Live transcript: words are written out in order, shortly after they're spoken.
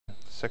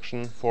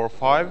section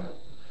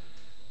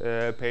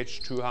 4.5,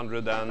 page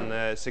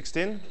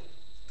 216.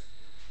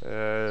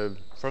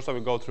 First I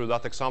will go through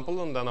that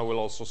example, and then I will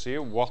also see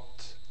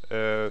what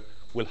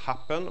will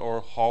happen,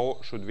 or how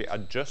should we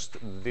adjust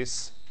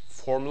this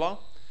formula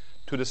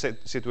to the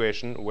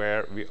situation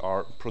where we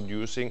are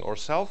producing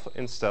ourselves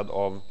instead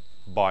of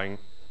buying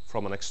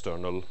from an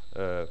external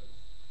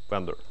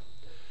vendor.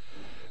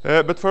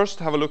 But first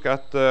have a look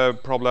at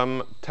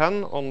problem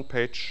 10 on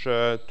page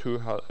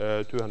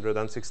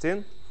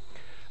 216.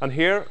 And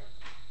here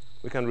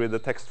we can read the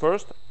text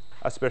first.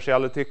 A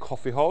specialty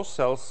coffee house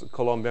sells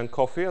Colombian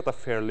coffee at a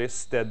fairly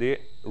steady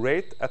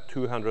rate at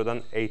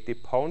 280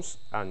 pounds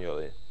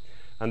annually.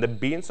 And the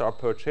beans are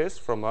purchased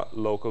from a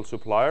local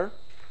supplier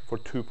for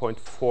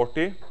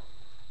 2.40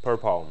 per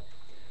pound.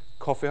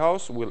 Coffee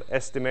house will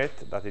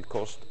estimate that it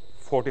costs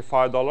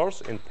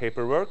 $45 in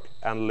paperwork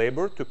and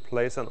labor to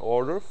place an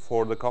order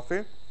for the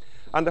coffee,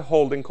 and the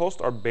holding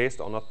costs are based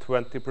on a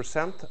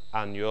 20%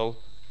 annual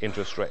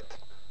interest rate.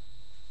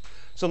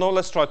 So now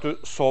let's try to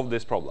solve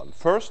this problem.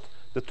 First,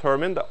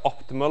 determine the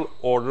optimal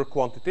order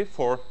quantity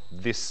for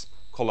this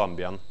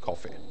Colombian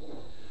coffee.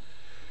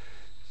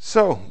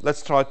 So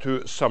let's try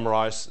to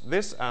summarize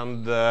this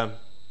and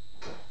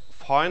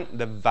find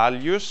the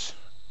values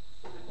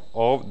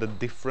of the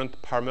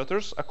different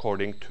parameters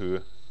according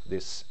to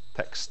this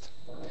text.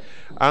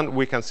 And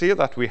we can see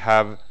that we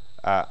have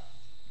a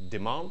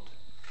demand,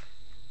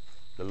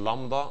 the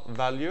lambda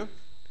value,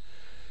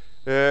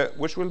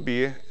 which will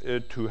be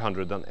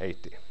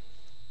 280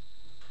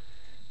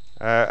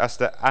 as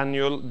the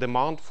annual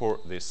demand for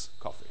this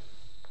coffee.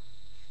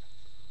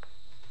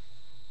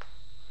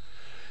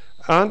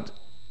 And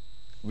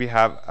we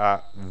have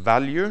a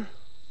value,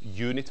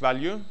 unit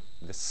value,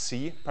 the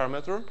C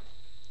parameter,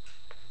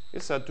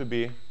 is said to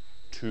be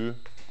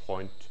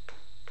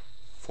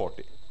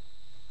 2.40.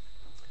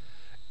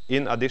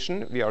 In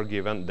addition, we are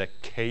given the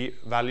K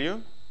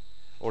value,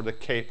 or the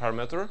K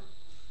parameter,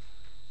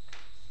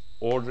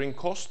 ordering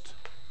cost,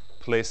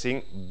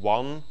 placing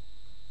one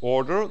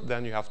order,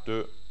 then you have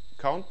to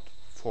count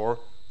for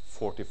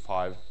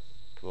 $45.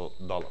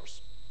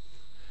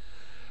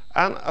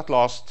 And at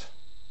last,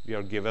 we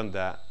are given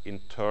the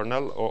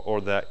internal or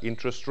the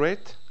interest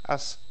rate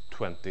as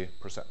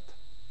 20%.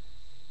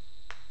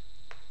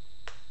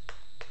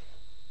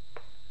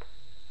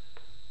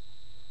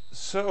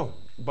 So,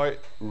 by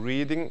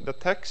reading the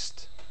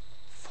text,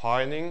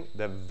 finding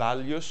the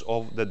values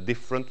of the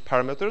different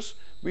parameters,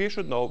 we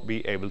should now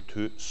be able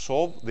to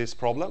solve this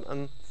problem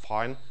and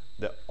find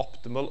the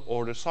optimal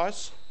order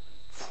size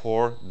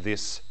for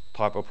this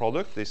type of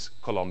product, this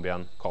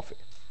Colombian coffee.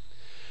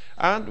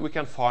 And we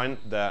can find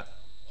the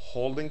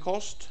holding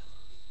cost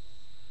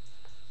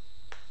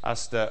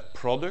as the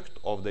product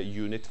of the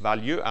unit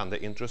value and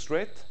the interest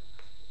rate,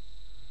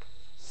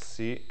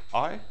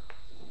 CI,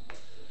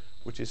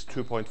 which is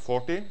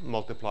 2.40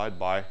 multiplied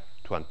by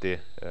 20%,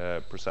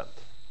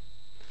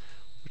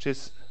 which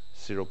is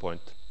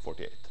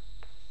 0.48.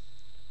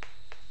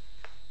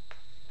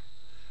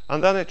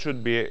 And then it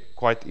should be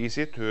quite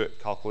easy to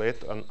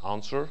calculate and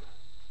answer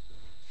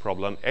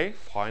problem A,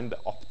 find the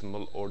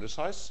optimal order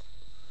size.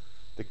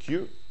 The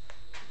Q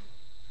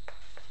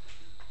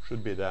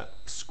should be the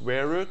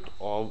square root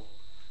of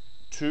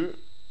 2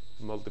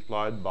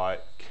 multiplied by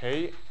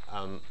K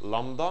and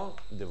lambda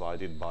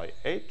divided by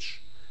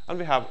H. And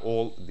we have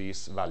all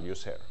these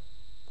values here,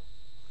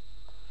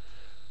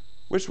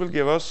 which will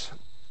give us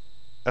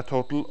a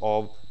total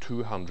of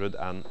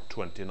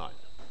 229.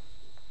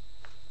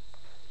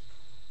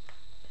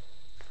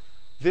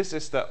 This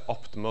is the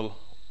optimal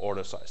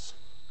order size.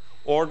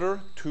 Order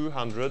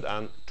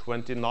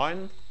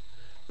 229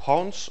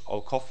 pounds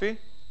of coffee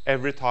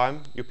every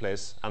time you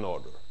place an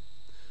order,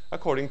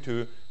 according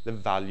to the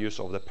values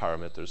of the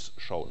parameters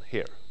shown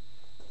here.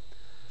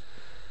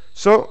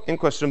 So, in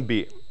question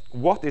B,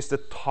 what is the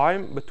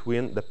time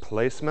between the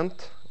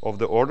placement of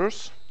the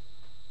orders?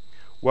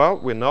 Well,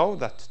 we know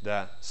that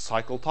the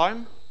cycle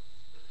time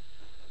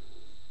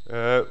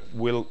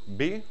will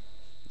be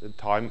the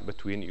time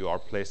between you are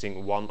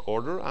placing one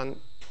order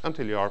and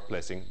until you are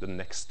placing the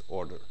next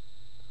order.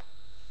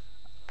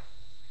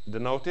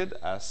 Denoted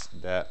as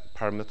the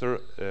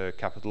parameter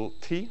capital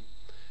T,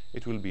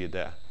 it will be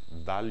the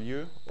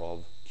value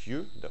of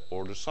Q, the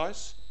order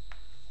size,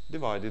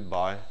 divided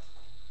by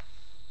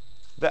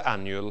the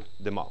annual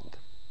demand,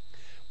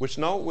 which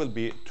now will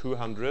be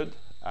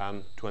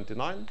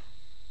 229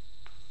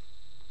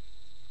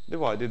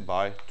 divided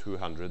by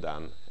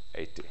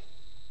 280,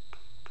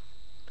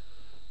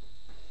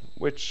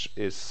 which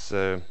is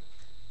the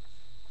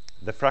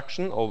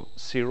fraction of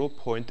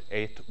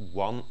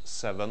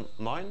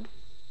 0.8179,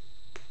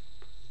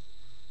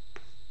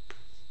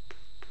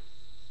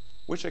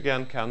 which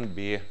again can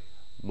be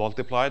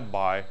multiplied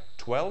by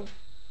 12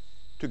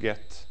 to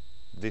get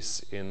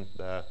this in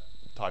the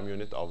time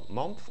unit of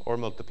month, or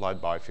multiplied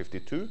by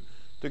 52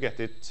 to get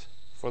it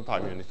for the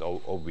time unit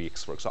of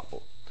weeks, for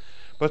example.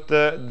 But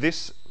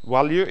this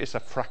value is a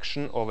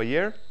fraction of a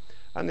year,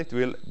 and it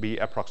will be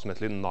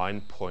approximately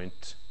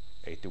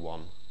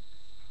 9.81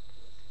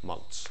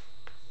 months.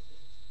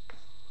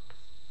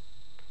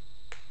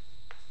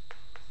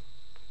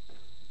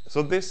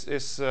 So this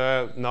is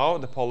now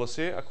the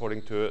policy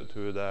according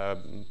to the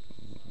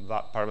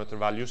parameter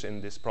values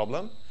in this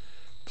problem.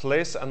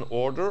 Place an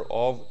order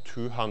of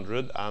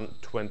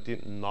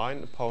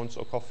 229 pounds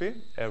of coffee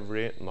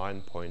every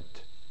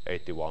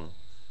 9.81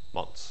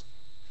 months.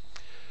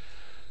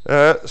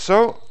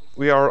 So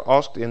we are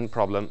asked in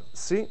problem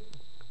C,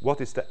 what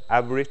is the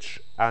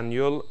average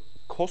annual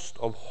cost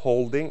of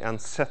holding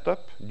and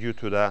setup due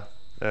to the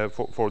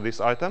for this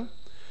item?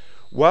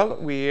 Well,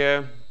 we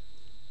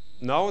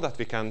know that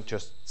we can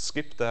just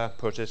skip the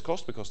purchase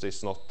cost because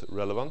it's not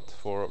relevant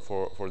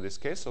for this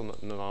case. So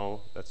now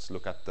let's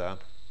look at the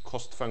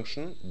cost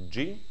function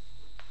G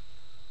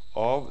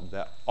of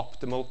the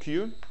optimal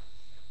Q,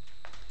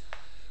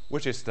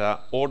 which is the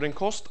ordering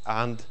cost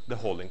and the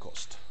holding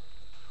cost.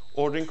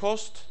 Ordering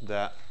cost,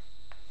 the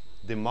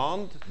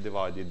demand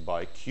divided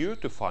by Q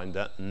to find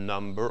the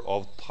number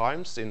of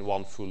times in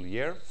one full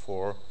year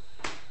for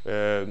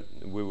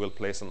we will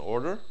place an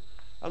order,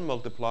 and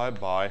multiply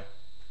by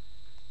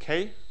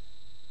K,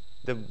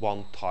 the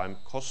one-time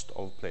cost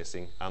of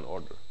placing an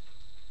order,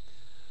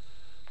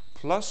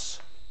 plus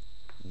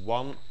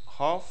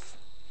 1/2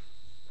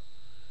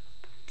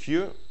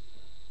 Q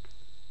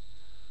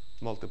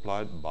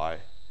multiplied by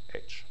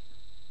H.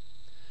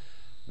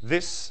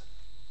 This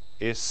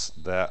is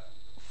the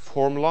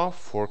formula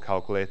for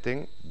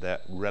calculating the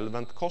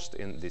relevant cost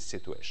in this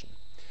situation.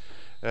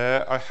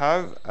 I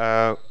have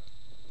a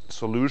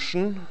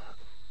solution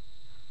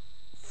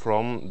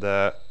from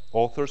the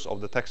authors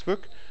of the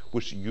textbook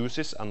which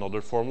uses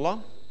another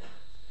formula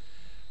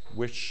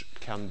which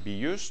can be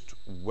used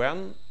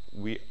when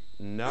we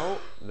know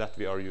that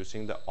we are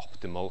using the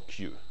optimal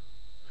Q.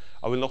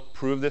 I will not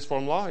prove this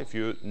formula. If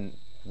you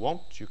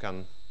want, you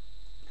can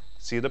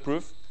see the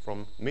proof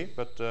from me,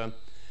 but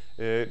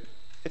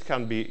it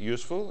can be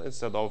useful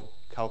instead of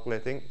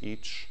calculating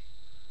each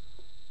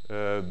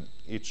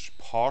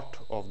part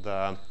of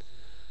the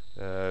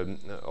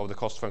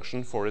cost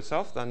function for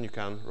itself. Then you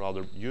can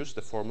rather use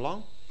the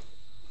formula,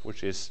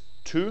 which is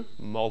 2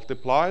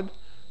 multiplied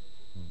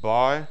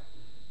by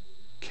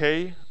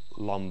K,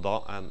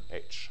 lambda, and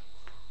H.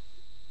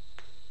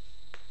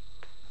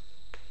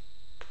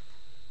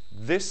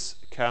 This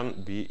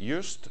can be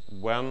used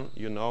when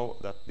you know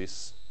that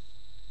this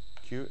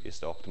Q is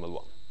the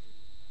optimal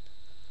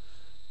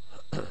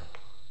one.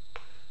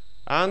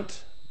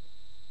 And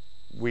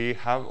we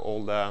have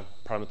all the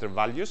parameter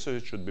values, so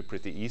it should be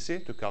pretty easy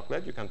to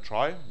calculate. You can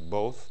try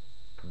both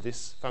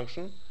this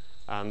function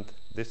and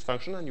this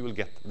function, and you will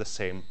get the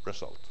same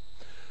result.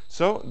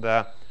 So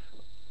the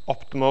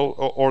optimal,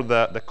 or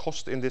the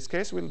cost in this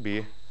case, will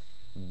be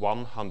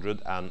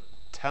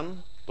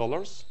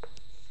 $110.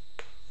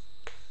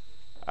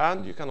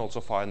 And you can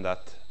also find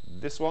that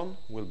this one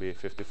will be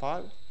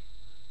 55,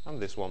 and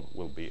this one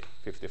will be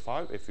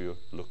 55 if you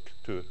look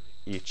to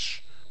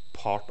each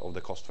part of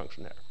the cost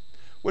function here,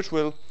 which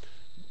will,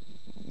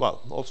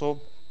 well,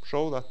 also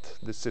show that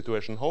this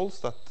situation holds,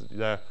 that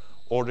the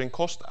ordering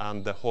cost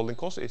and the holding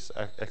cost is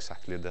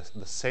exactly the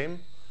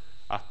same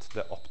at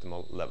the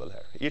optimal level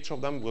here. Each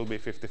of them will be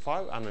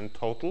 55, and in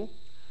total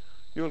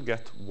you will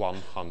get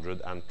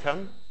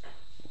 110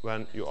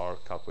 when you are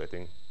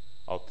calculating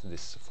out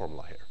this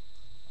formula here.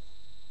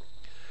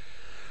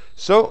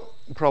 So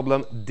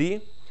problem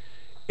D,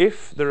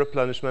 if the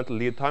replenishment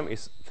lead time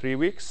is 3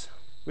 weeks,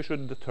 we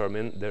should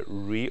determine the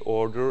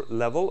reorder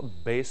level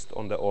based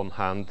on the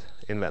on-hand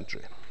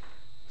inventory.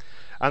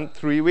 And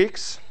 3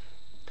 weeks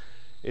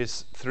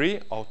is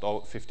 3 out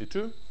of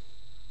 52.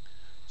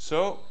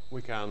 So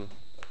we can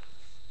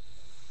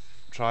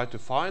try to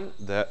find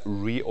the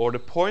reorder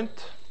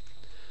point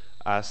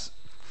as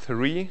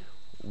 3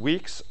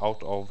 weeks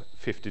out of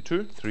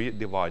 52, 3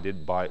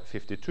 divided by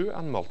 52,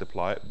 and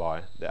multiply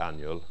by the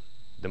annual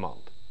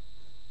demand.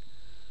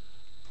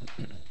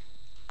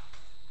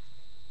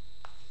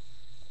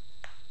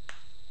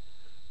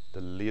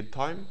 The lead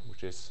time,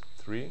 which is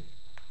 3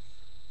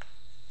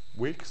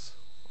 weeks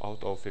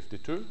out of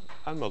 52,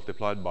 and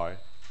multiplied by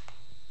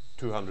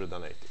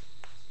 280.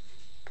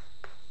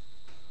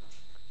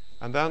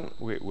 And then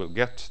we will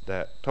get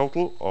the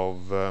total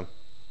of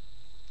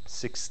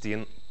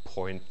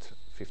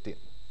 16.15.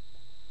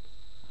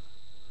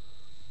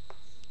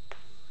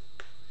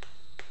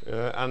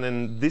 And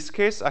in this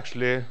case,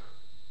 actually,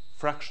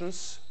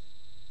 fractions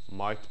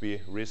might be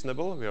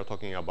reasonable. We are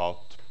talking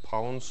about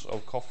pounds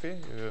of coffee.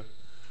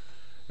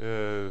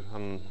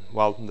 And,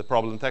 well, the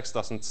problem text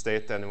doesn't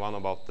state anyone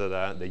about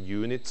the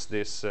units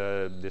this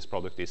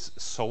product is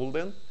sold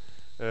in.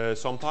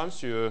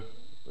 Sometimes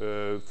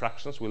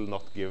fractions will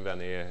not give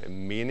any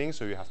meaning,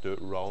 so you have to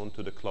round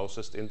to the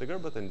closest integer.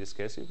 But in this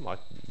case, it might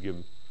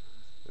give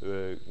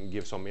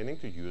some meaning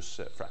to use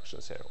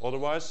fractions here.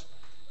 Otherwise,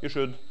 you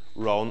should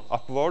round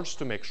upwards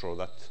to make sure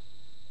that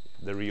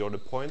the reorder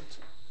point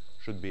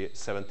should be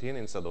 17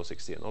 instead of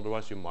 16.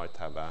 Otherwise, you might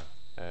have a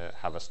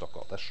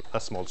stockout, a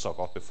small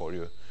stockout before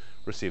you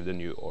receive the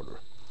new order.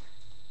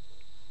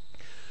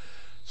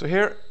 So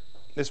here,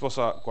 this was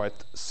a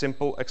quite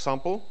simple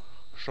example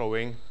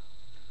showing,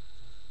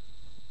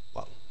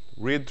 well,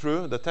 read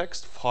through the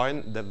text,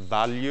 find the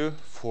value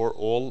for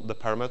all the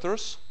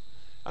parameters,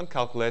 and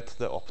calculate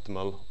the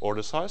optimal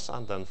order size,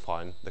 and then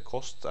find the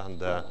cost and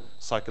the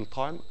cycle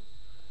time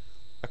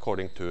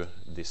according to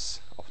this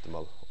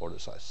optimal order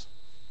size.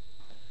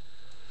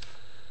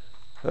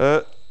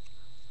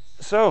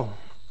 So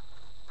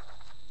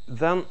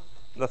then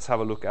let's have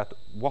a look at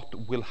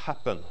what will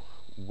happen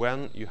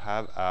when you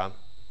have a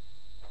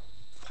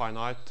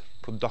finite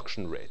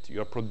production rate.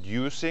 You're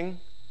producing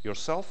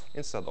yourself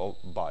instead of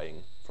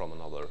buying from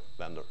another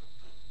vendor.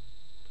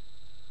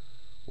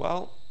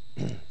 Well,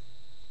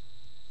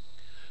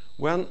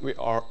 when we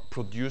are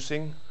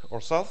producing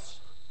ourselves,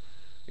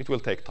 it will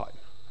take time.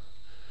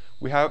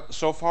 We have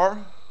so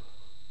far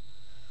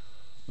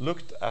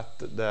looked at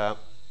the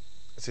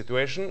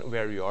situation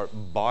where you are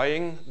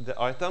buying the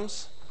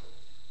items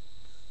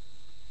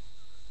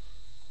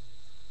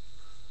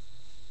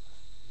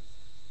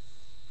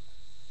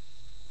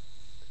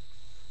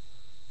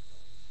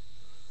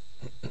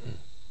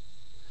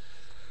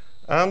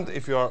and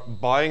if you are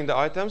buying the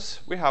items,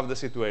 we have the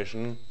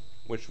situation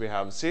which we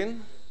have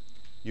seen.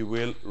 You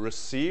will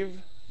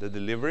receive the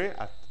delivery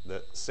at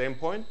the same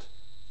point.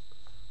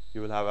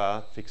 You will have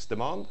a fixed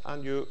demand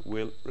and you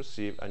will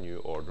receive a new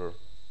order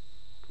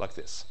like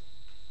this.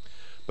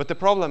 But the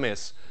problem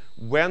is,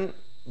 when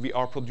we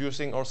are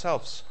producing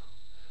ourselves,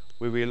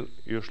 we will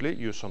usually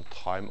use some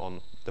time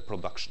on the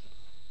production.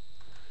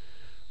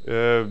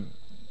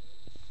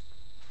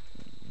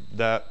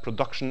 The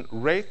production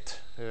rate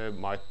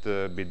might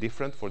be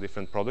different for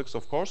different products,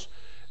 of course,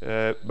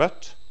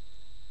 but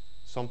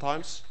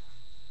sometimes,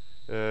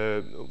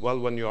 well,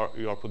 when you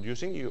are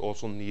producing, you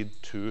also need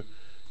to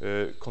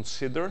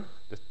consider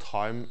the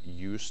time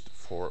used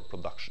for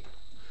production.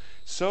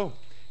 So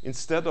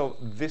instead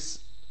of this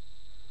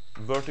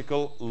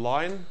vertical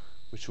line,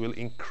 which will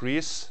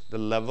increase the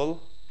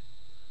level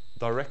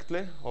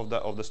directly of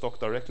the stock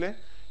directly,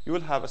 you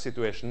will have a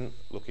situation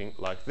looking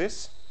like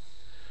this,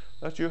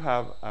 that you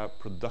have a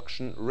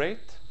production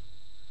rate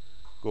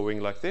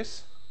going like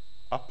this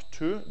up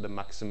to the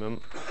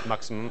maximum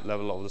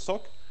level of the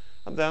stock,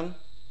 and then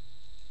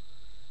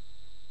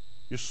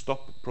you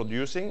stop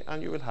producing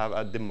and you will have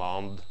a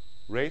demand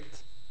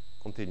rate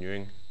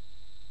continuing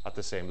at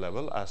the same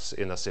level as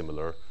in a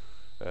similar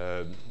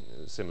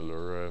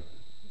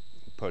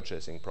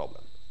purchasing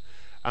problem.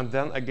 And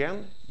then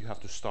again you have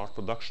to start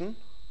production,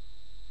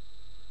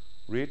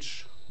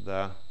 reach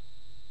the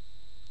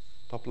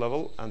top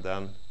level, and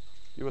then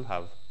you will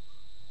have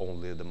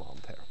only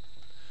demand here.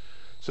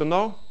 So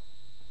now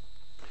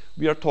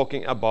we are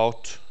talking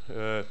about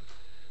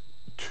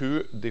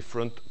two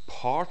different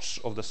parts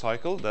of the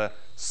cycle. The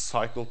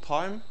cycle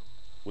time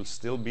will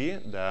still be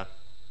the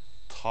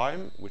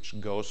time which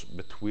goes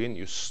between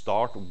you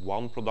start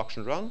one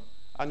production run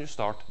and you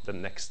start the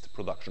next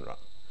production run.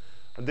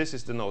 And this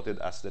is denoted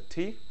as the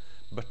T,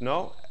 but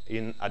now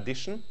in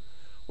addition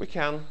we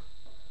can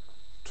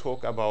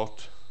talk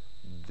about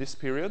this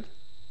period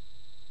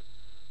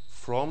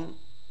from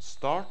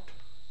start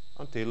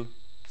until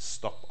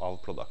stop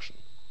of production.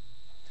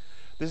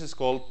 This is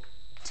called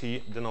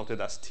T, denoted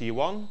as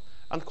T1,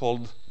 and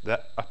called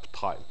the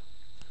uptime.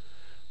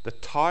 The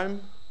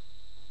time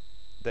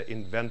the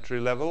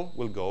inventory level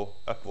will go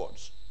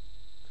upwards.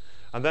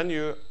 And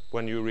then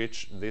when you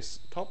reach this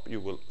top, you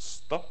will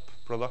stop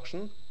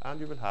production and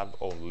you will have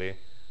only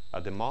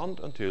a demand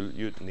until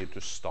you need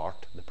to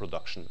start the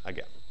production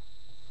again.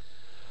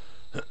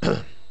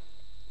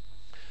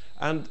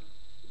 And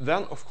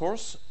then, of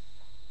course,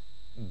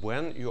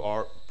 when you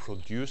are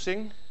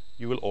producing,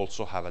 you will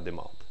also have a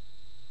demand.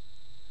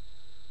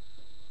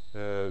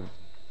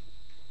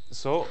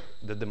 So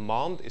the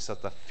demand is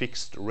at a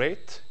fixed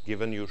rate,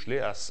 given usually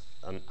as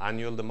an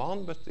annual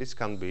demand, but it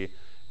can be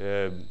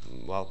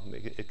well,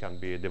 it can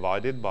be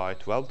divided by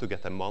 12 to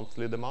get a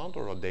monthly demand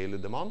or a daily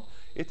demand.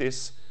 It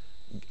is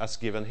as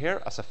given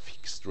here as a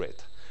fixed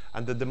rate,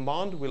 and the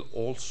demand will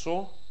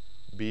also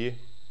be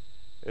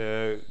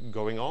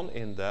going on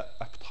in the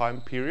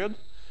uptime period,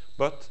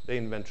 but the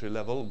inventory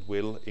level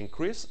will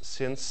increase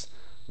since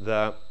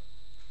the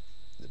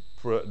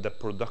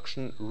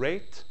production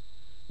rate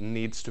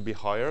needs to be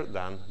higher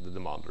than the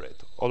demand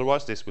rate.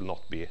 Otherwise, this will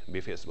not be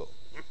feasible.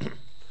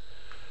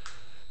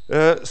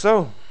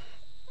 So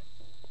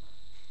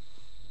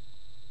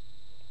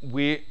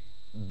we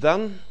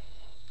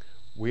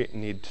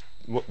need,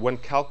 when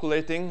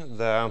calculating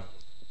the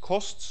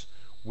costs,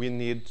 we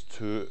need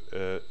to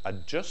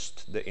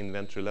adjust the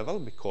inventory level,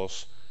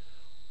 because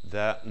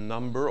the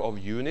number of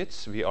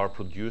units we are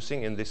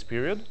producing in this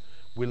period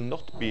will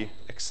not be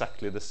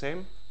exactly the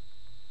same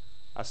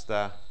as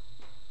the,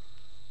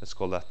 let's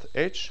call that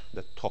H,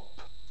 the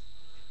top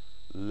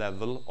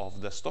level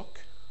of the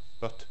stock,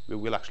 but we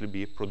will actually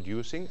be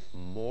producing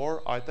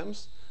more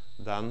items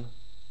than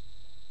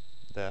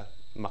the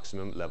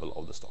maximum level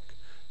of the stock,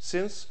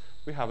 since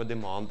we have a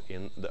demand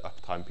in the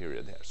uptime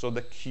period here. So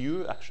the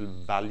Q, actual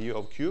value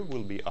of Q,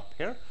 will be up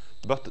here,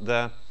 but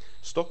the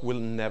stock will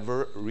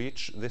never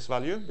reach this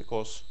value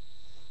because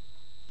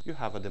you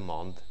have a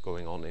demand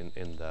going on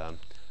in the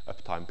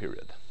uptime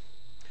period.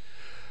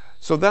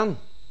 So then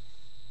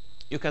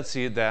you can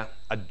see the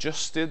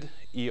adjusted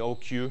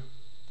EOQ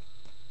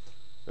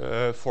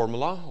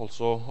formula,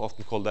 also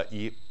often called the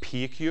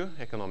EPQ,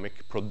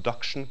 economic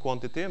production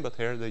quantity, but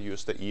here they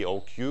use the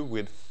EOQ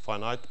with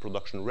finite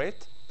production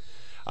rate.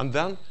 And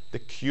then the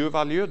Q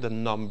value, the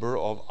number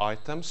of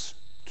items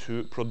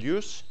to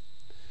produce,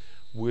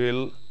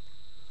 will,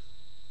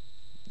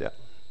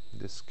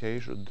 this K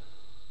should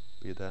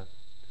be the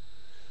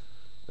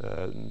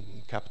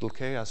capital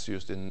K as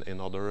used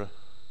in other,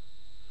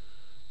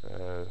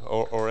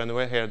 or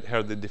anyway,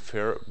 here they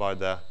differ by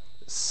the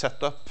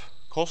setup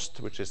cost,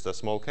 which is the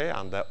small k,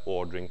 and the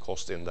ordering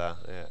cost in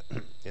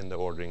the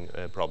ordering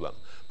problem.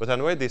 But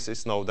anyway, this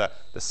is now the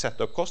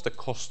setup cost, the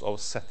cost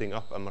of setting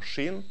up a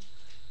machine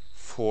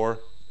for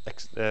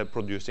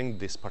producing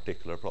this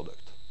particular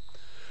product.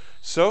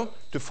 So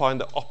to find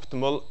the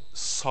optimal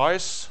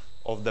size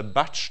of the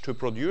batch to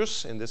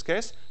produce, in this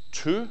case,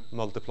 2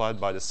 multiplied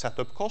by the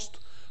setup cost,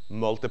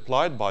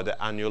 multiplied by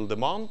the annual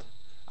demand,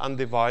 and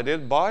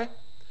divided by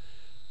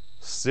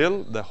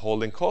still the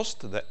holding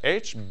cost, the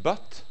H,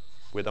 but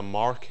with a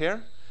mark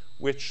here,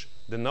 which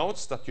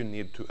denotes that you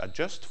need to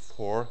adjust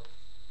for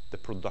the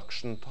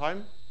production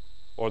time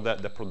or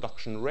the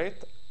production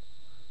rate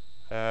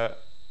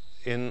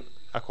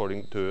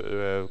according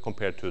to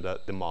compared to the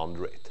demand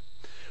rate,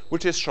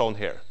 which is shown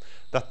here.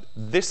 That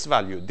this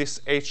value,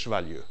 this H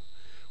value,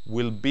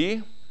 will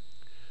be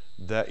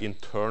the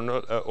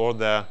internal or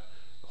the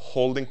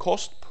holding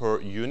cost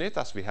per unit,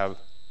 as we have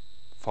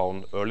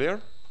found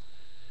earlier,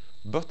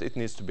 but it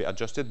needs to be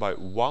adjusted by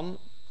 1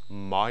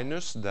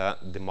 minus the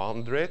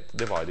demand rate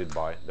divided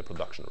by the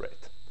production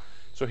rate.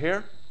 So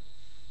here,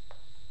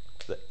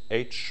 the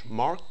H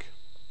mark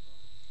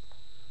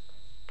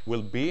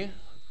will be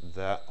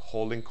the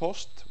holding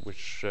cost,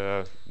 which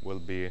will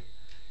be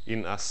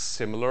in a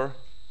similar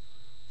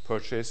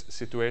purchase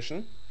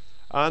situation,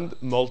 and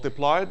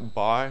multiplied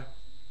by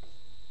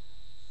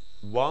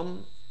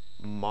 1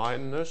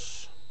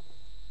 minus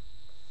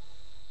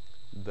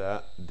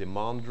the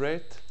demand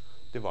rate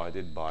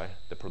divided by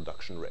the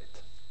production rate.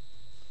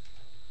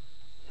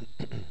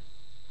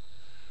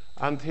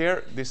 And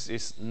here, this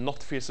is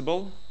not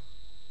feasible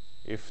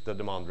if the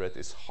demand rate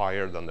is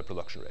higher than the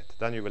production rate.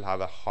 Then you will have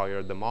a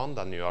higher demand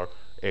than you are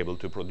able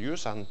to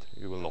produce, and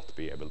you will not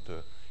be able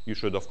to. You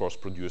should, of course,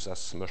 produce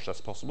as much as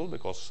possible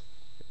because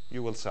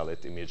you will sell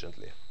it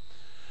immediately.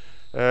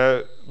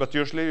 But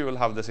usually you will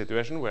have the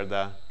situation where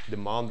the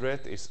demand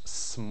rate is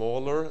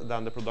smaller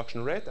than the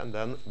production rate, and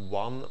then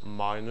 1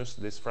 minus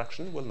this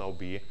fraction will now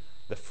be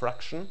the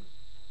fraction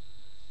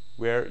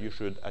where you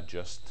should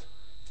adjust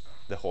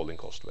the holding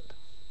cost with.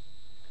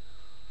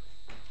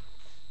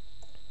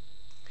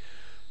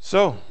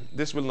 So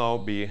this will now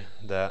be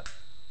the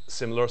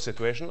similar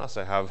situation as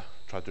I have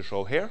tried to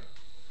show here,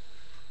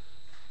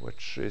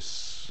 which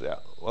is,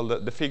 well,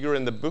 the figure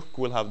in the book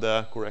will have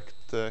the correct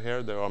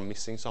here. They are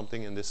missing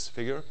something in this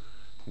figure,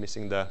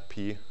 missing the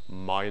P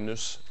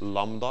minus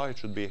lambda, it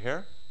should be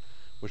here,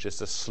 which is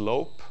the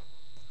slope,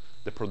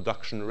 the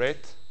production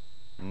rate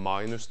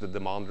minus the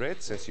demand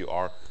rate, since you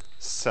are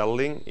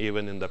selling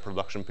even in the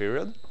production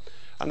period.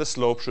 And the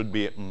slope should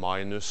be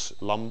minus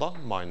lambda,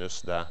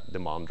 minus the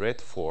demand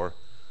rate for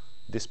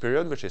this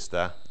period, which is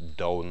the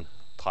down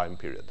time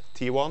period.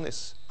 T1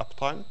 is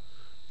uptime,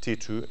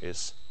 T2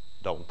 is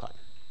downtime.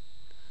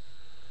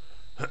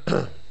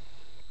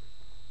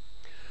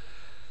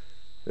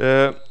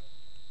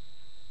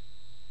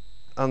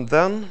 And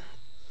then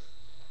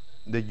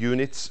the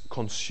units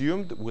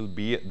consumed will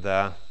be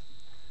the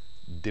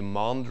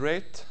demand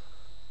rate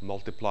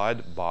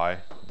multiplied by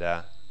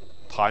the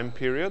time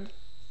period,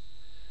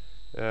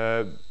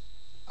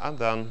 and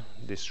then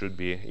this should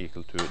be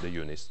equal to the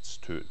units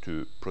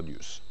to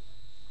produce.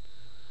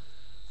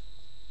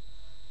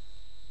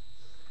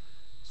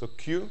 So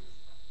Q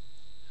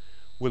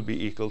will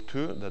be equal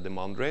to the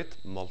demand rate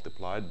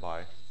multiplied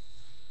by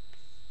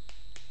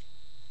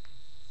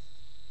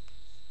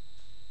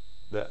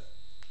the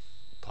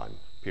time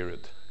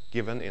period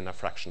given in a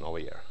fraction of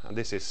a year. And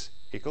this is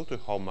equal to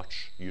how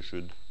much you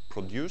should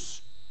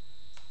produce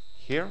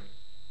here.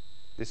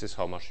 This is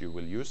how much you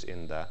will use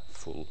in the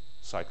full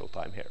cycle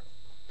time here.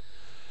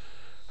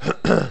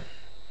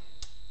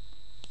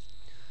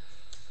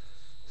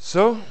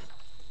 So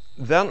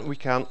then we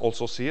can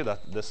also see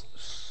that the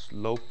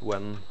slope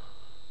when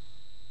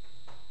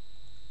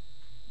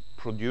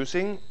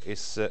producing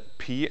is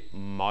P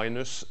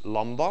minus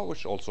lambda,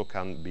 which also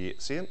can be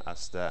seen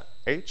as the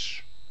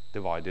H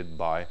divided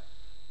by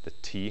the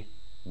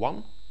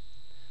T1,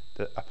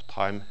 the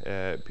uptime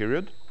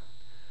period,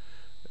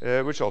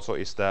 which also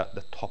is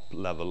the top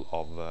level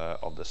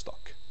of the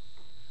stock.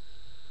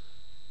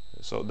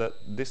 So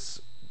this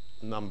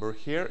number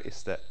here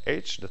is the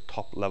H, the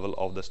top level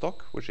of the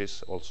stock, which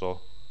is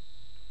also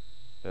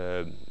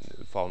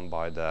found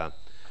by the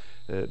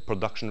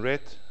production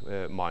rate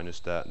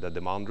minus the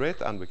demand rate,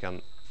 and we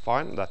can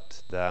find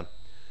that the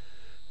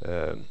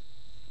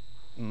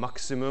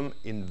maximum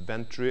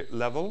inventory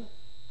level,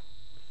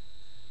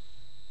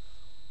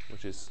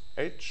 which is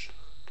H,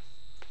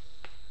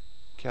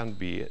 can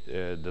be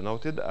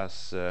denoted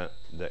as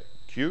the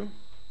Q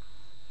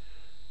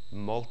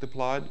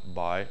multiplied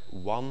by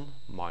 1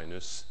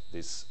 minus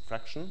this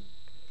fraction,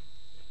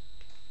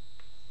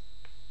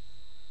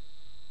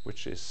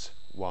 which is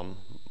 1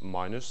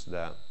 minus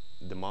the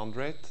demand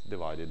rate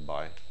divided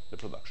by the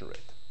production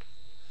rate.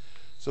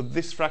 So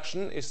this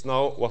fraction is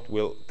now what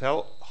will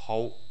tell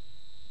how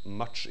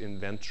much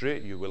inventory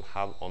you will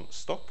have on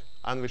stock,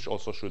 and which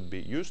also should be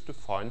used to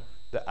find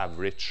the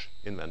average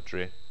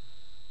inventory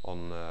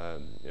on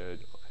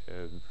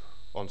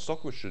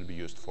stock, which should be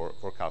used for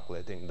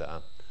calculating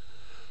the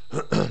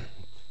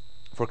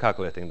for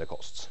calculating the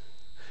costs.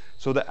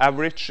 So the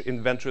average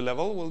inventory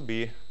level will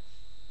be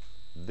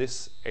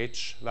this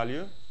H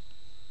value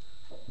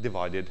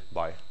divided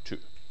by 2.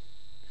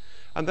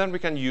 And then we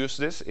can use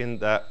this in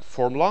the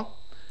formula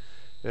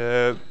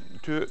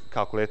to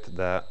calculate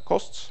the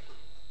costs.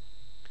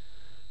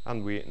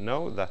 And we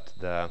know that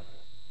the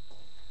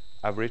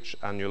average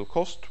annual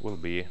cost will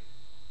be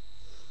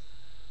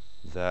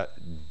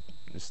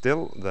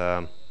still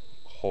the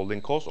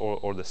holding cost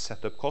or the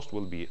setup cost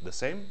will be the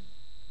same.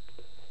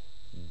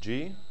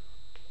 G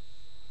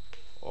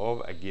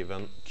of a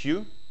given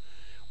Q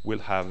will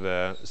have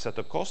a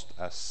setup cost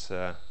as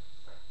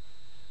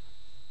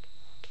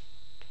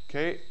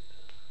K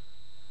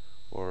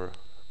or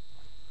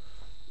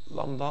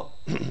lambda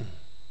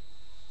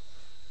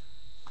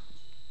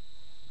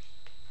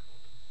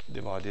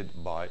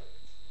divided by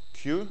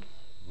Q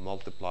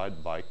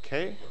multiplied by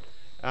K,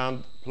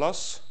 and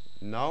plus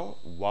now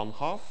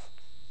 1/2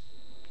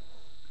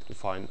 to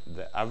find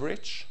the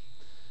average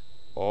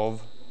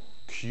of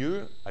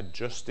Q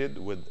adjusted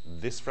with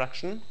this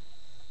fraction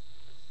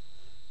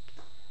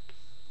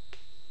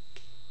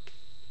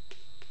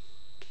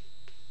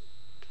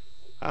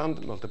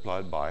and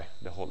multiplied by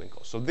the holding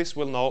cost. So this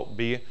will now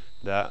be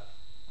the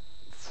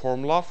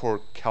formula for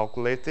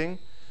calculating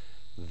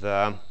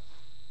the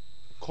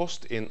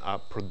cost in a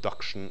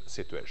production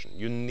situation.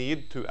 You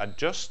need to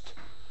adjust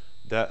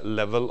the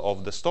level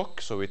of the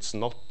stock, so it's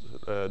not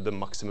the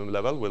maximum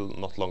level will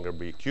not longer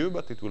be Q,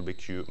 but it will be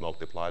Q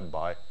multiplied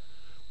by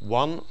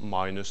 1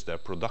 minus the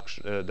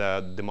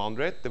demand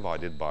rate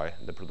divided by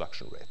the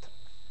production rate.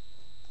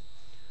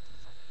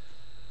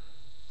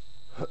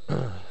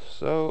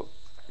 So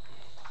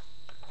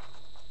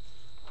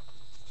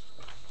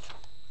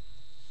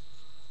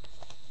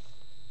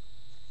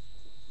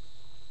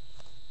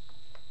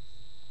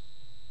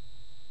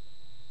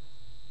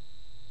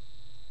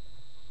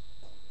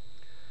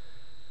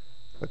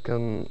I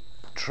can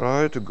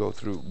try to go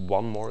through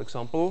one more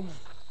example,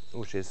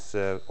 which is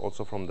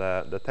also from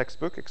the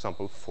textbook,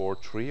 example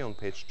 4.3 on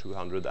page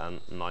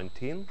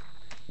 219,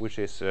 which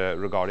is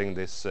regarding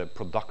this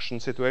production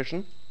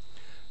situation.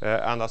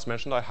 And as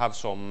mentioned, I have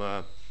some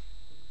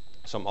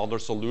other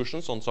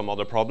solutions on some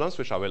other problems,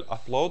 which I will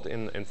upload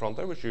in front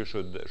there, which you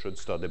should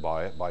study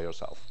by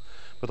yourself.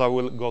 But I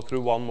will go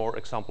through one more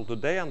example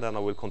today, and then I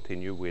will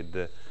continue with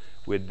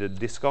the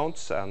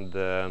discounts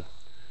and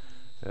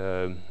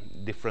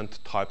different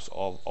types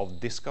of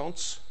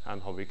discounts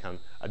and how we can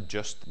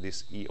adjust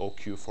this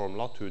EOQ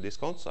formula to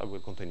discounts. I will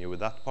continue with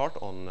that part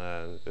on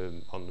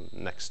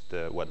next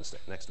Wednesday,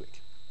 next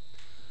week.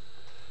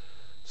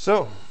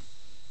 So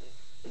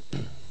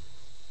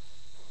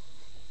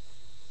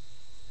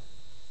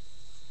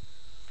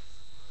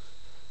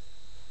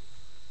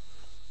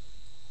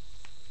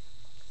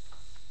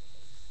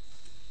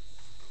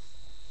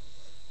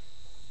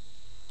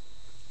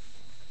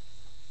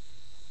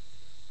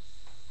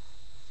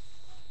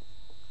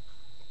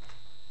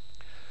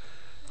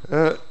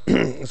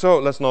so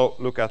let's now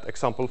look at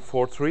example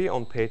 4.3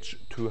 on page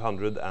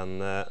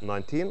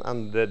 219,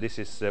 and this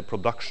is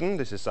production.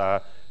 This is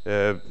a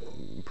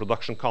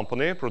production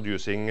company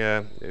producing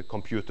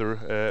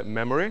computer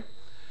memory,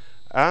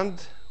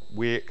 and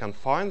we can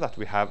find that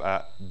we have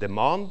a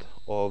demand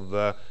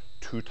of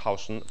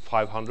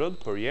 2,500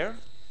 per year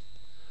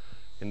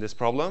in this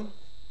problem.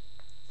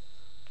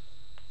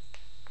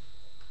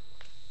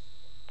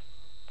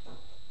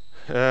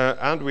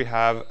 And we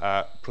have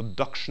a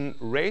production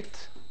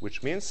rate,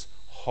 which means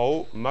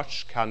how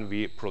much can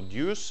we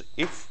produce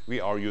if we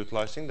are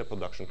utilizing the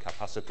production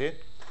capacity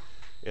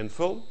in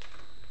full,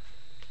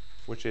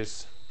 which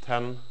is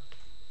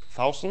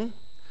 10,000.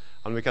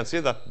 And we can see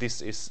that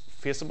this is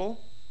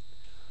feasible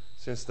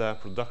since the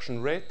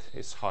production rate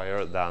is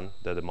higher than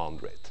the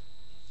demand rate.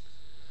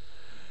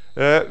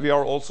 We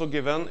are also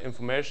given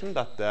information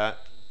that the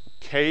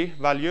K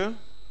value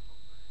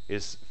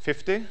is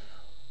 50,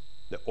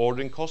 the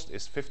ordering cost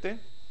is 50.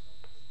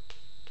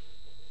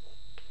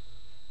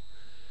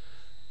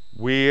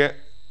 We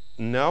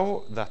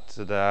know that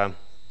the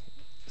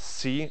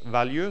C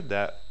value,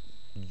 the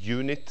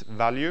unit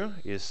value,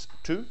 is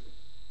 2.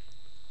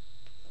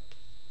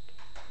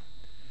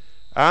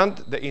 And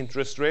the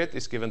interest rate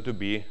is given to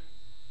be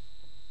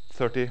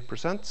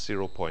 30%,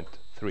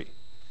 0.3.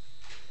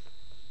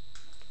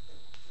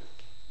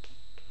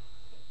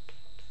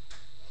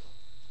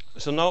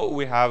 So now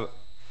we have,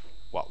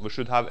 well, we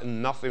should have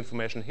enough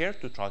information here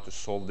to try to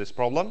solve this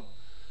problem.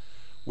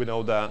 We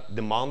know the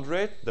demand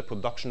rate, the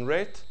production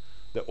rate,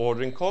 the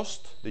ordering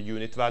cost, the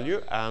unit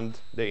value, and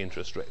the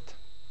interest rate.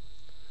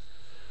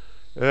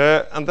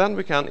 And then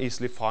we can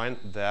easily find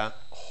the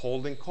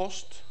holding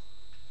cost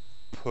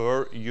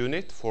per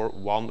unit for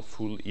 1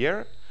 full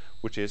year,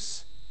 which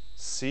is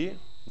C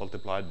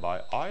multiplied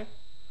by I,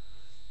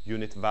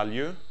 unit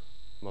value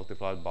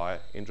multiplied by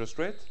interest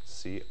rate,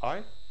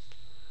 CI,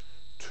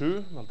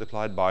 2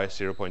 multiplied by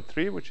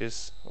 0.3, which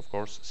is, of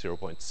course,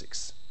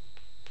 0.6.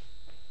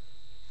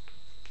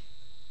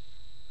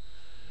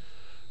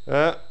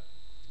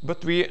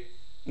 But we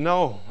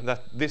know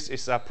that this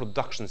is a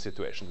production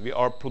situation. We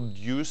are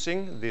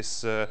producing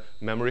these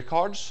memory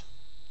cards,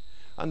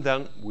 and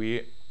then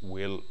we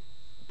will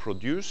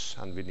produce,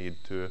 and we need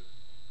to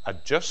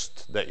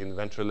adjust the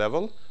inventory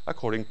level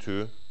according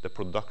to the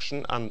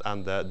production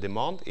and the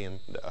demand in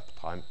the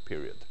uptime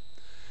period.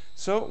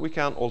 So we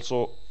can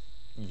also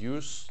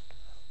use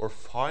or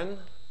find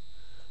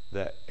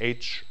the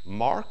H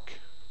mark,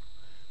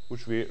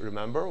 which we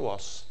remember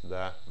was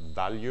the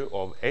value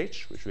of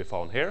H, which we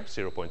found here,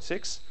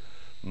 0.6,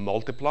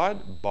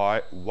 multiplied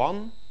by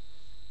 1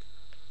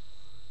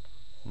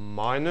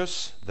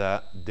 minus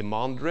the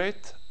demand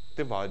rate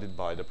divided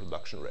by the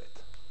production rate.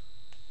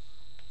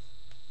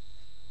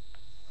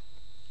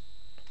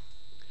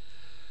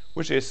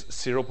 Which is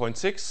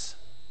 0.6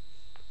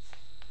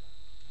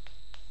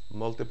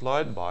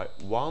 multiplied by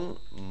 1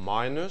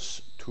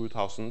 minus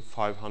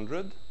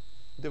 2,500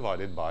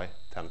 divided by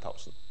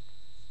 10,000.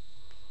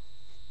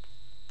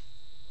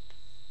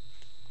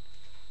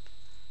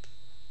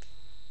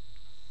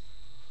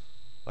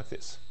 Like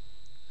this.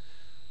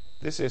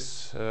 This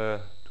is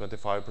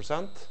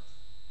 25%,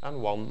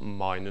 and 1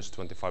 minus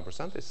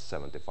 25% is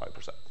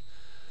 75%.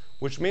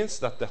 Which means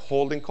that the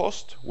holding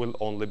cost will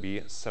only be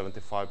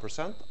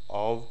 75%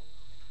 of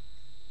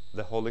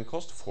the holding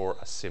cost for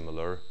a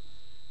similar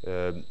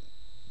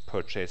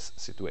purchase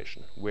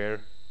situation,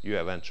 where you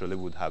eventually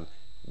would have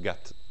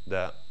get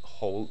the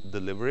whole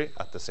delivery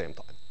at the same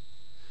time.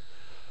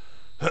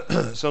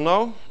 So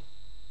now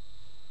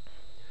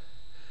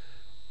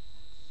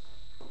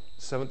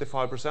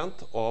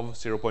 75% of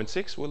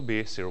 0.6 will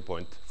be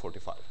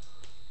 0.45.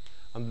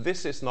 And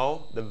this is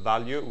now the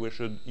value we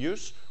should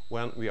use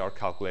when we are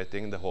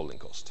calculating the holding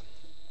cost.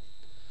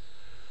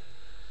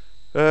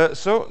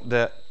 So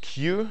the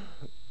Q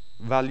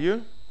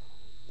value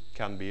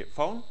can be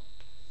found.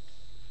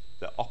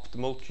 The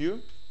optimal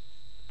Q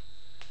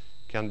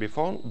can be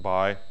found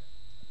by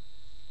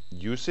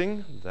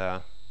using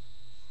the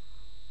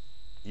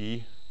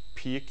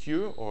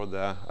EPQ, or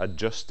the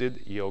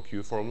adjusted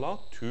EOQ formula,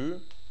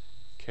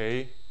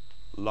 2K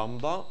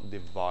lambda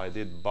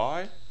divided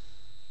by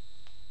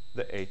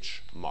the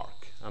H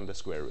mark and the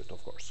square root,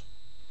 of course.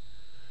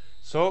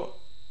 So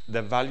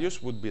the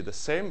values would be the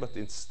same, but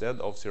instead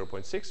of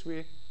 0.6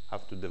 we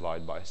have to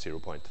divide by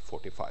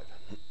 0.45,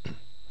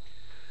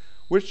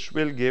 which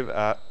will give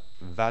a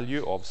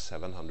value of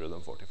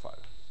 745.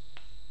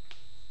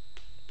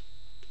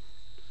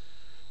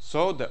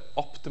 So the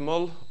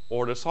optimal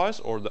order size,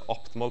 or the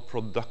optimal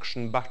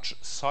production batch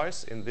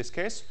size in this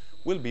case,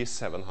 will be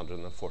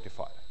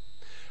 745.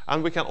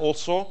 And we can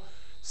also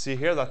see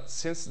here that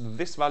since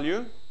this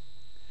value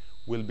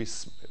will be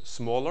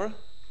smaller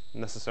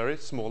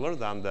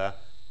than the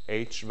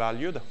H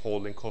value, the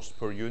holding cost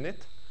per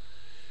unit,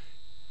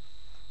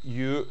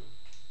 you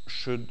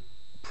should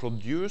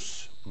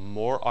produce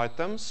more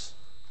items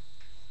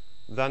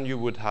than you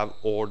would have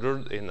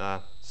ordered in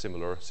a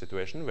similar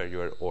situation where you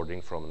are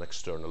ordering from an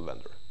external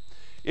vendor.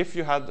 If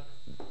you had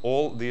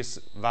all these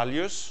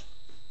values,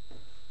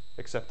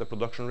 except the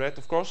production rate,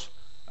 of course,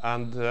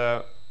 and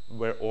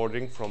were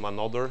ordering from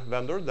another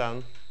vendor,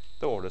 then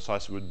the order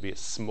size would be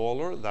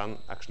smaller than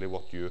actually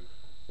what you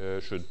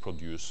should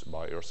produce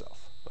by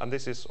yourself. And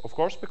this is, of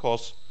course,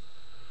 because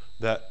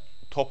the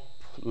top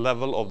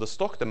level of the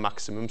stock, the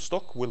maximum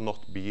stock, will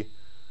not be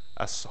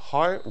as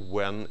high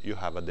when you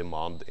have a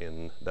demand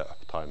in the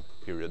uptime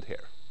period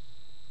here.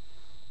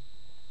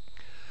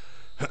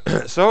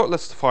 So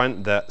let's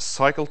find the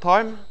cycle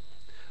time,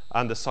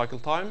 and the cycle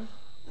time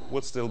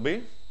would still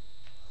be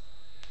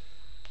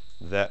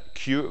the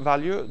Q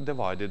value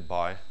divided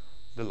by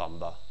the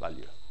lambda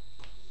value.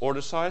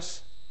 Order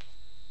size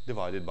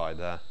divided by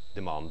the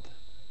demand,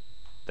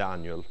 the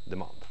annual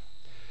demand,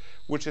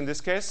 which in this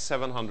case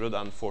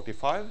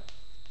 745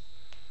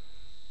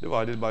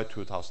 divided by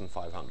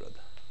 2,500,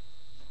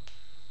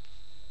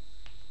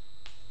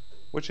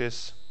 which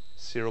is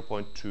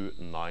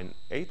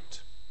 0.298,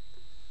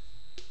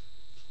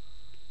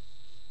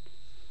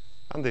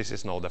 and this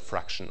is now the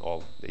fraction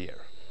of the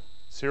year,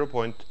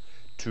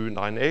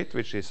 0.298,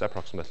 which is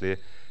approximately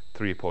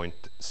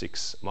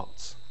 3.6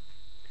 months.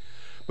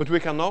 But we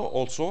can now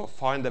also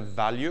find the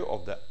value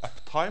of the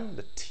uptime,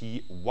 the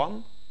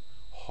T1.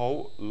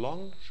 How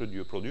long should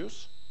you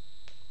produce?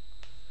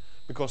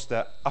 Because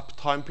the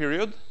uptime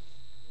period,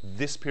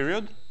 this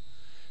period,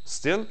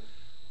 still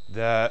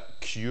the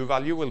Q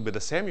value will be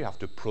the same. You have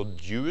to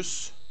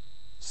produce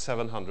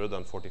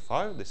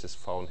 745. This is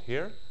found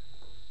here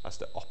as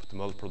the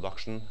optimal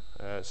production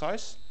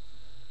size.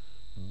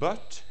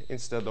 But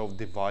instead of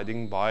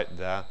dividing by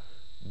the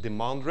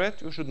demand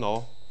rate, you should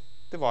now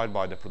divide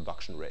by the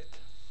production rate.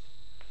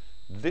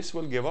 This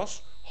will give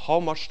us how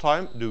much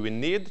time do we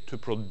need to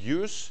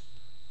produce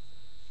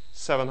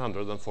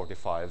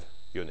 745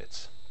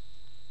 units.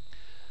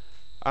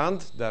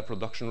 And the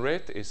production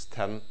rate is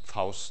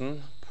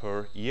 10,000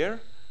 per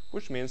year,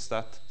 which means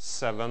that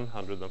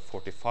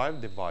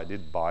 745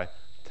 divided by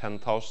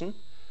 10,000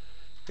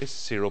 is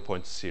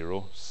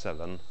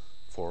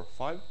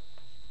 0.0745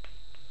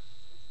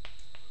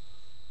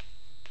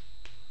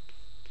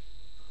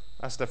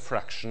 as the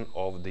fraction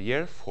of the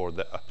year for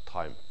the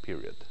uptime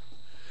period.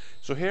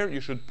 So here you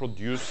should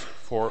produce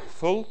for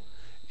full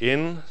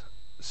in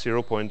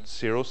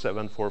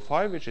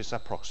 0.0745, which is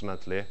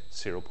approximately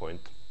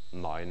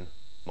 0.9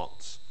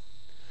 months.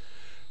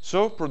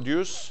 So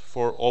produce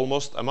for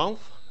almost a month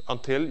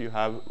until you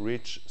have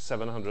reached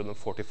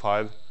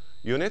 745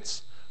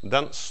 units,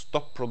 then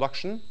stop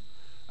production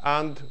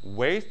and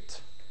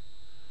wait,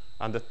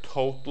 and the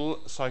total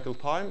cycle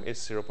time is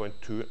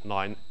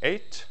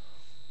 0.298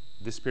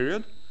 this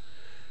period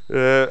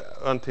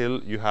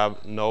until you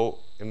have no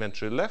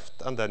inventory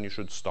left, and then you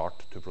should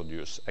start to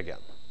produce again.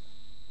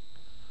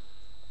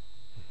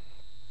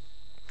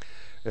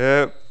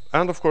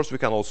 And of course we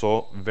can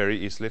also very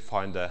easily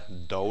find the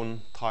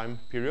downtime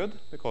period,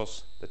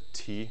 because the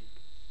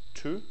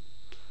T2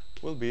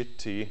 will be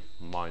T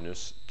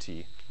minus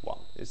T1.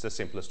 It's the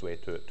simplest way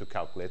to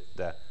calculate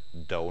the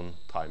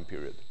downtime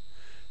period.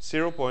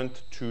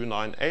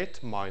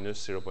 0.298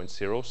 minus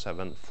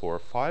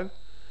 0.0745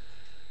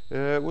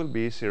 will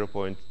be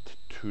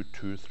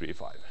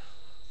 0.2235.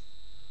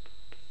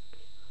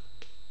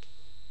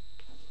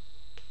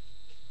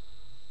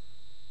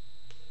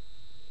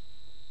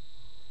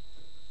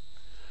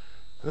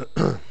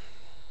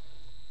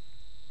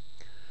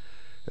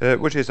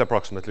 Which is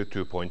approximately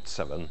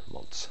 2.7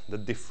 months, the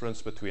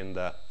difference between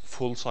the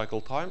full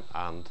cycle time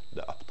and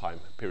the uptime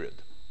period.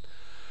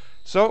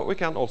 So we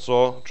can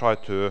also try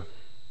to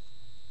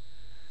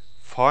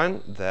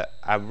find the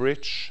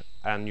average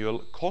annual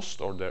cost,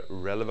 or the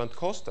relevant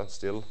cost, and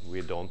still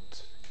we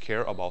don't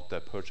care about the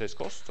purchase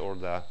cost or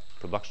the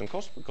production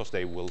cost because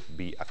they will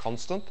be a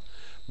constant.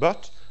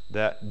 But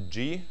the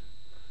G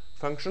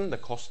function, the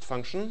cost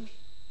function,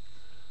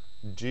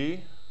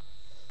 G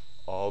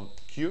of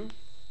Q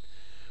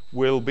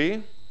will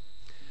be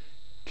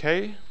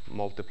K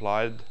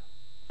multiplied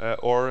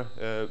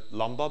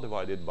lambda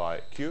divided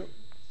by Q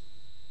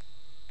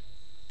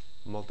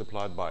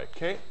multiplied by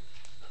K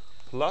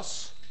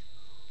plus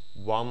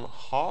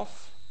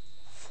 1/2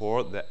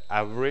 for the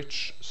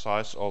average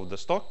size of the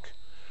stock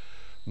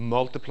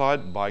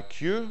multiplied by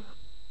Q,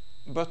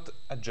 but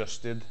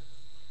adjusted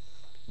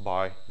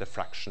by the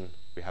fraction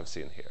we have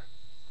seen here.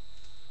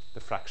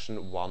 The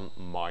fraction 1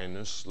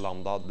 minus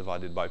lambda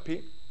divided by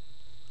P.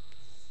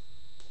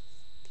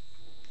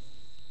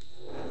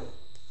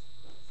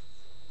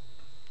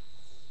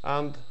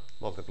 And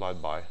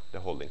multiplied by the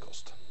holding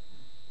cost.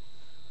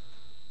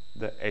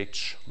 The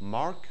H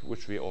mark,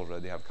 which we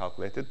already have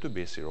calculated to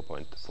be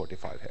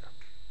 0.45 here.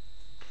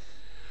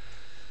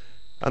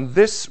 And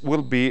this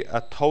will be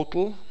a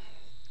total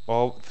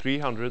of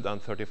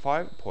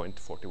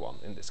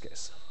 335.41 in this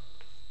case.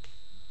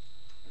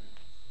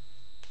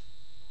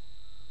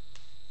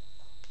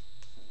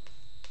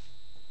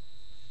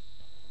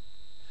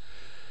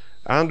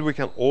 And we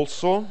can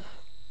also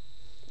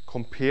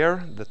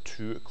compare the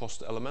two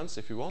cost elements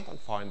if you want, and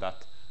find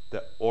that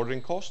the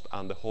ordering cost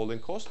and the holding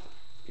cost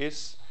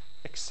is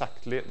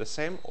exactly the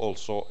same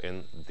also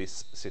in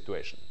this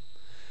situation.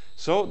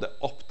 So the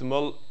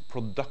optimal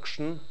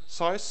production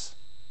size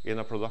in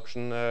a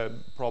production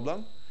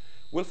problem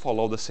will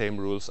follow the same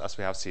rules as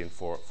we have seen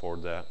for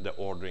the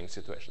ordering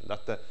situation,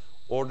 that the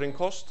ordering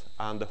cost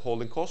and the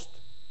holding cost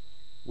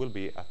will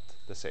be at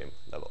the same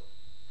level.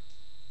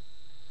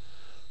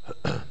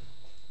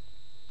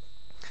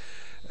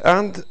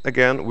 And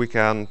again, we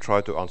can try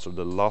to answer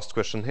the last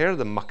question here,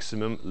 the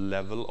maximum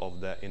level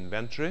of the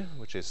inventory,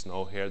 which is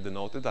now here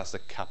denoted as the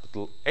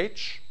capital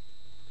H,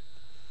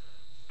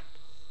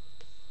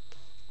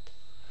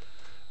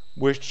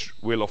 which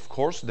will of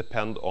course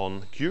depend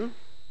on Q,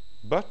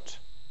 but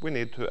we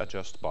need to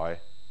adjust by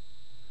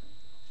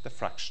the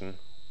fraction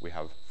we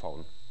have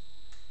found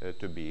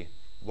to be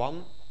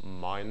 1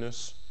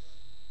 minus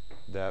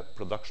the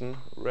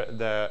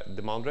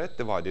demand rate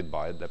divided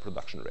by the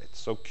production rate.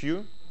 So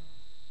Q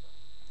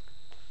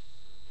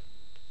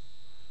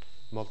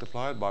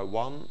multiplied by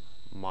 1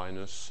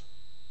 minus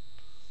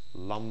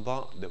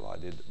lambda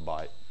divided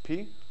by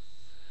P.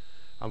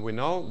 And we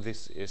know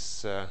this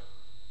is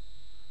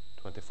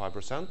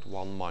 25%.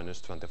 1 minus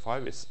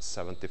 25 is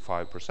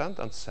 75%,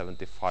 and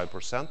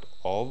 75%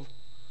 of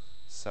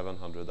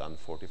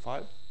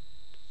 745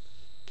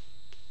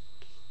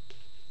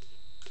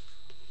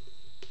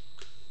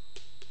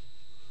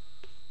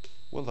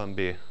 will then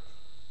be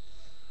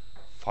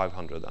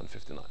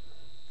 559.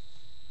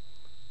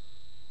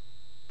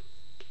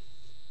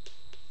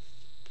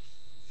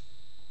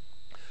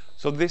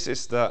 So this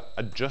is the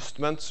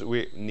adjustments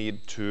we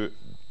need to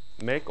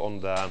make on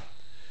the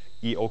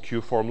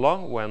EOQ formula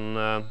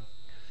when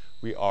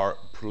we are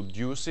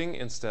producing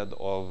instead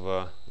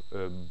of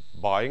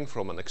buying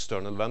from an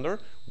external vendor.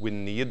 We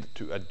need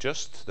to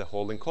adjust the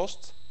holding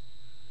cost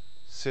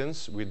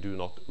since we do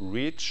not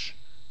reach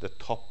the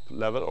top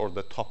level, or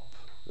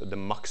the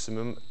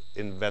maximum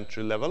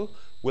inventory level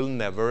will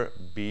never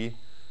be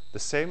the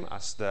same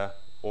as the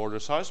order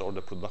size or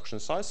the production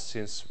size,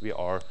 since we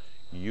are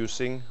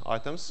using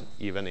items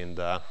even in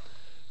the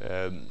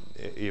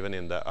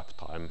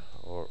uptime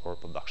or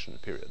production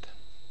period.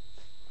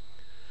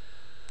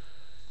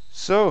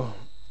 So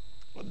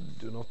I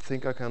do not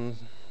think I can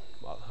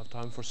have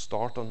time for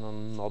start on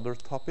another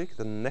topic.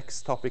 The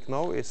next topic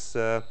now is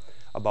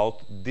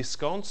about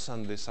discounts,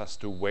 and this has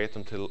to wait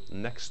until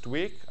next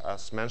week.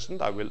 As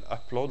mentioned, I will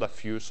upload a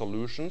few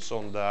solutions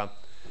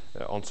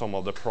on some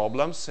of the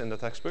problems in the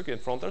textbook in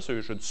front there, so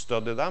you should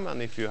study them,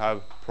 and if you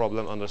have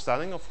problem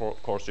understanding, of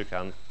course you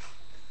can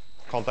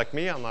contact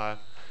me, and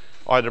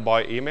either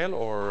by email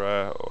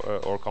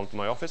or come to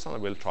my office, and I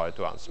will try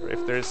to answer.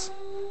 If there is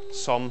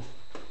some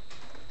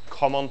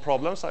common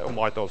problems, I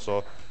might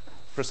also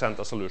present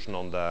a solution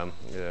on the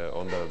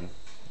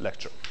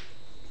lecture.